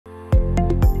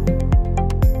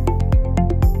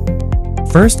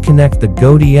First, connect the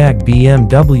Godiag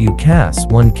BMW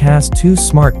CAS1 CAS2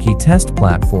 Smart Key Test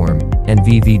Platform and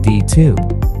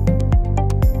VVDI2.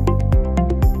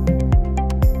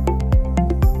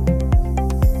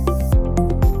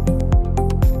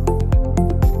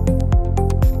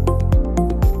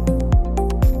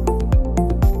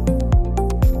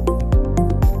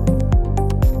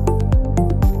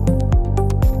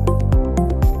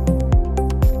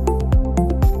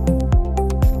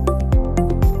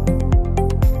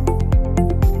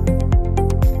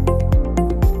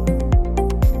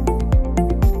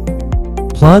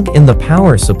 Plug in the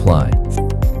power supply.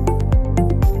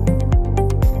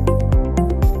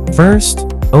 First,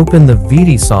 open the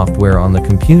VVDI software on the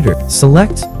computer.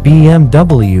 Select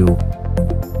BMW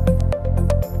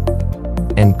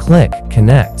and click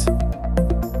Connect.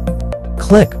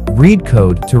 Click Read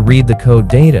Code to read the code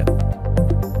data.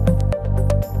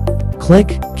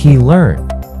 Click Key Learn.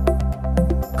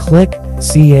 Click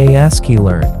CAS3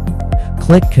 Learn.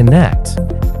 Click Connect.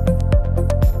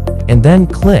 And then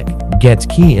click Get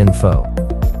Key Info.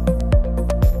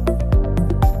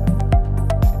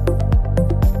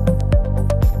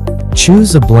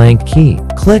 Choose a blank key.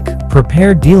 Click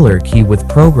Prepare Dealer Key with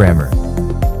Programmer.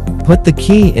 Put the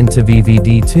key into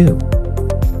VVDI2.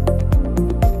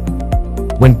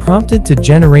 When prompted to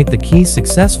generate the key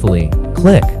successfully,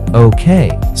 click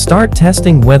OK. Start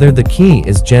testing whether the key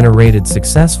is generated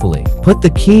successfully. Put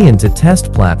the key into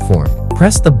Test Platform.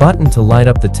 Press the button to light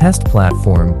up the test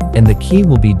platform, and the key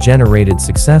will be generated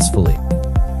successfully.